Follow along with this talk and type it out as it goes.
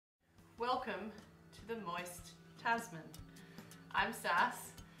Welcome to the moist Tasman. I'm Sass,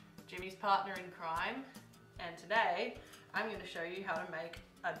 Jimmy's partner in crime, and today I'm going to show you how to make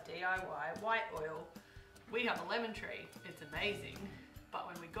a DIY white oil. We have a lemon tree, it's amazing, but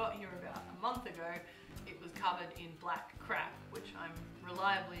when we got here about a month ago, it was covered in black crap, which I'm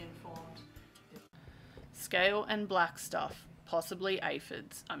reliably informed is scale and black stuff, possibly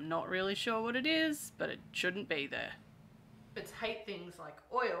aphids. I'm not really sure what it is, but it shouldn't be there. It's hate things like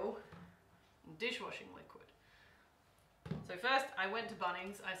oil and dishwashing liquid. So first I went to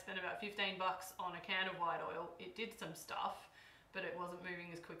Bunnings. I spent about 15 bucks on a can of white oil. It did some stuff, but it wasn't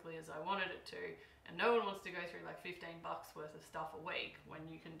moving as quickly as I wanted it to. And no one wants to go through like 15 bucks worth of stuff a week when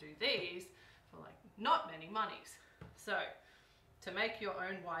you can do these for like not many monies. So to make your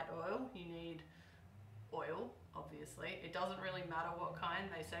own white oil, you need oil, obviously. It doesn't really matter what kind.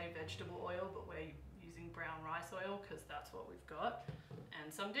 They say vegetable oil, but we're using brown rice oil because that's what we've got. And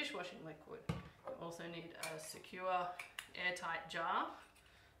some dishwashing liquid. You also need a secure airtight jar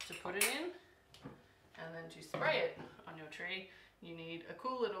to put it in. And then to spray it on your tree, you need a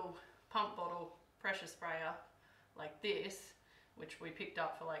cool little pump bottle pressure sprayer like this, which we picked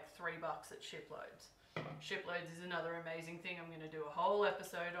up for like $3 at Shiploads. Shiploads is another amazing thing. I'm going to do a whole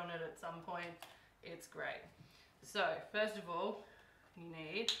episode on it at some point. It's great. So first of all, you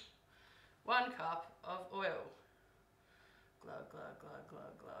need 1 cup of oil. Glug, glug, glug,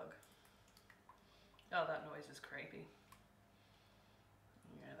 glug, glug. Oh, that noise is creepy.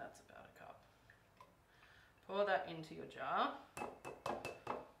 Yeah, that's about a cup. Pour that into your jar.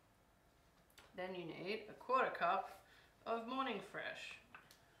 Then you need a 1/4 cup of Morning Fresh,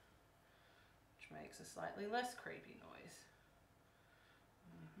 which makes a slightly less creepy noise.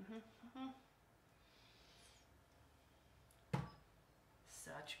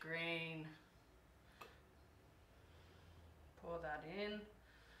 Such green. Pour that in.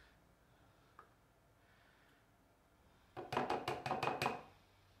 That'll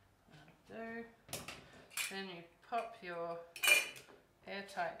do. Then you pop your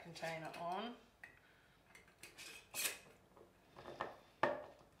airtight container on.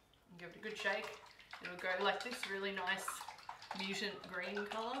 Give it a good shake. It'll go like this really nice mutant green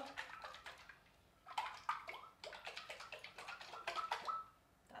colour.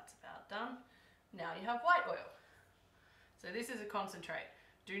 That's about done. Now you have white oil. So this is a concentrate.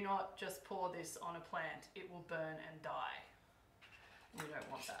 Do not just pour this on a plant. It will burn and die. We don't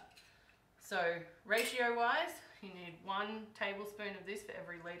want that. So ratio wise, you need 1 tablespoon of this for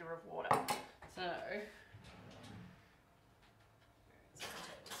every litre of water. So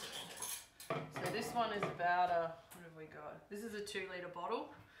this one is about a, what have we got? This is a 2-litre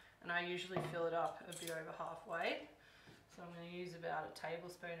bottle, and I usually fill it up a bit over halfway. So I'm going to use about 1.5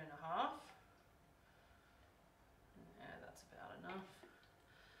 tablespoons. Yeah, that's about enough.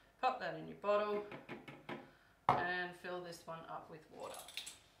 Pop that in your bottle and fill this one up with water.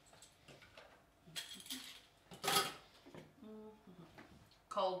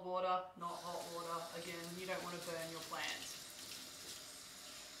 Cold water, not hot water. Again, you don't want to burn your plants.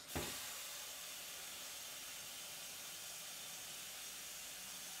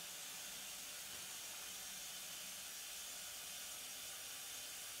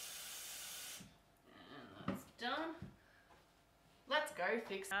 And that's done. Let's go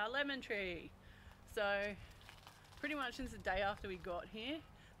fix our lemon tree. So pretty much since the day after we got here,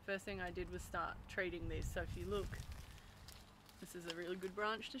 first thing I did was start treating this. So if you look, this is a really good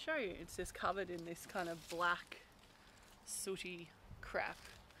branch to show you. It's just covered in this kind of black, sooty crap.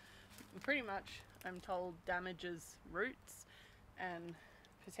 Pretty much, I'm told, damages roots and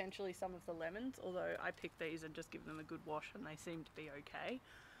potentially some of the lemons, although I pick these and just give them a good wash and they seem to be okay.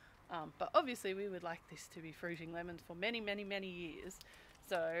 But obviously we would like this to be fruiting lemons for many, many, many years.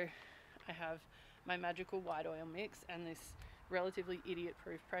 So I have my magical white oil mix and this relatively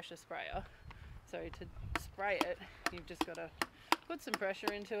idiot-proof pressure sprayer. So to spray it, you've just got to put some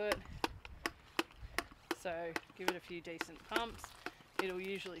pressure into it. So give it a few decent pumps. It'll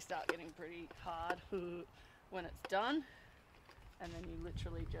usually start getting pretty hard when it's done. And then you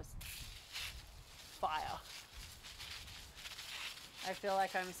literally just fire. I feel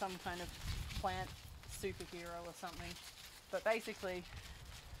like I'm some kind of plant superhero or something. But basically,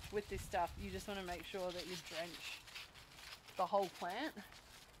 with this stuff, you just want to make sure that you drench the whole plant.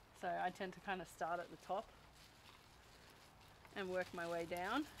 So I tend to kind of start at the top and work my way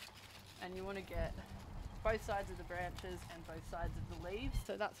down. And you want to get both sides of the branches and both sides of the leaves.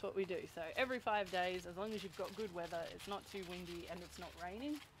 So that's what we do. So every 5 days, as long as you've got good weather, it's not too windy and it's not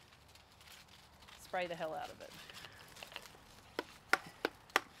raining, spray the hell out of it.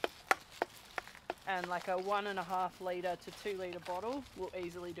 and like a 1.5 litre to 2 litre bottle will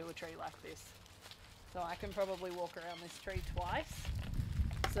easily do a tree like this. So I can probably walk around this tree twice.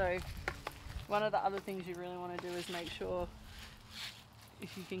 So one of the other things you really want to do is make sure,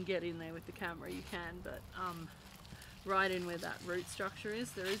 if you can get in there with the camera you can, but right in where that root structure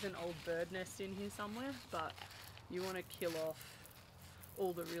is, there is an old bird nest in here somewhere, but you want to kill off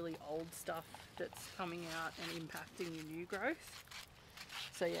all the really old stuff that's coming out and impacting your new growth.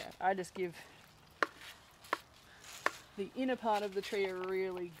 So yeah, I just give the inner part of the tree a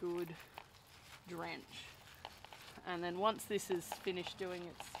really good drench, and then once this is finished doing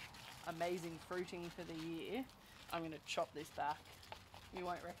its amazing fruiting for the year, I'm going to chop this back. You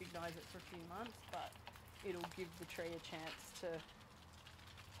won't recognise it for a few months, but it'll give the tree a chance to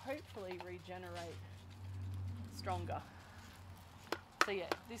hopefully regenerate stronger. So yeah,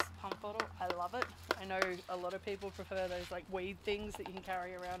 this pump bottle, I love it. I know a lot of people prefer those like weed things that you can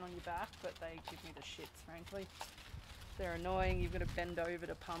carry around on your back, but they give me the shits, frankly. They're annoying, you've got to bend over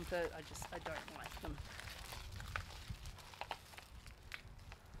to pump it. I don't like them.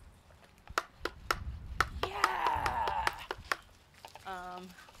 Yeah!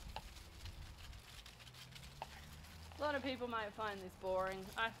 A lot of people might find this boring.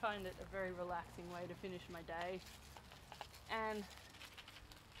 I find it a very relaxing way to finish my day. And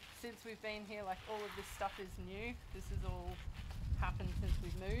since we've been here, like, all of this stuff is new. This has all happened since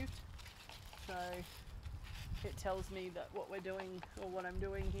we've moved. So it tells me that what we're doing, or what I'm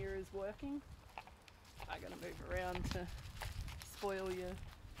doing here, is working. I gotta move around to spoil you. There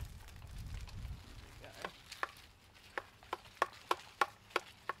we go.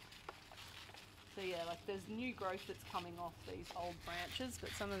 So yeah, like, there's new growth that's coming off these old branches, but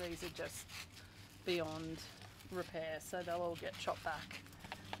some of these are just beyond repair, so they'll all get chopped back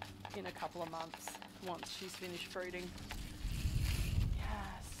in a couple of months once she's finished fruiting.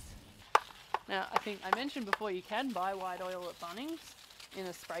 Yes. Now, I think I mentioned before, you can buy white oil at Bunnings in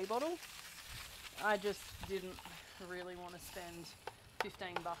a spray bottle. I just didn't really want to spend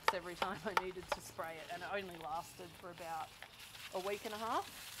 $15 every time I needed to spray it, and it only lasted for about a week and a half,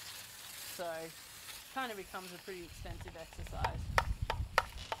 so it kind of becomes a pretty expensive exercise.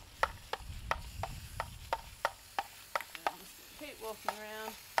 I'm just going to keep walking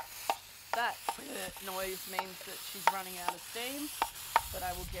around. That noise means that she's running out of steam, but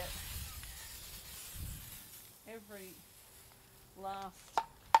I will get every last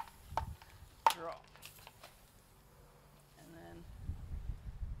drop, and then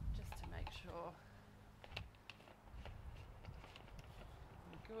just to make sure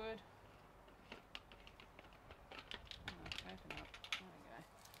I'm good. Open up. There we go.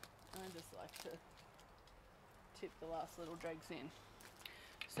 I just like to tip the last little dregs in.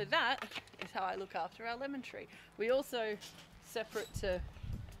 So that is how I look after our lemon tree. We also, separate to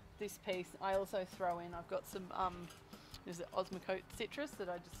this piece, I also throw in, I've got some there's an Osmocote citrus that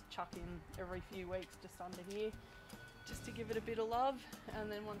I just chuck in every few weeks just under here, just to give it a bit of love.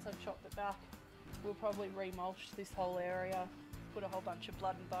 And then once I've chopped it back, we'll probably remulch this whole area, put a whole bunch of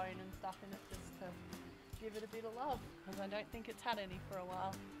blood and bone and stuff in it just to give it a bit of love, because I don't think it's had any for a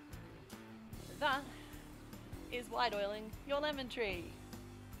while. So that is white oiling your lemon tree.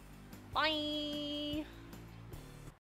 Bye!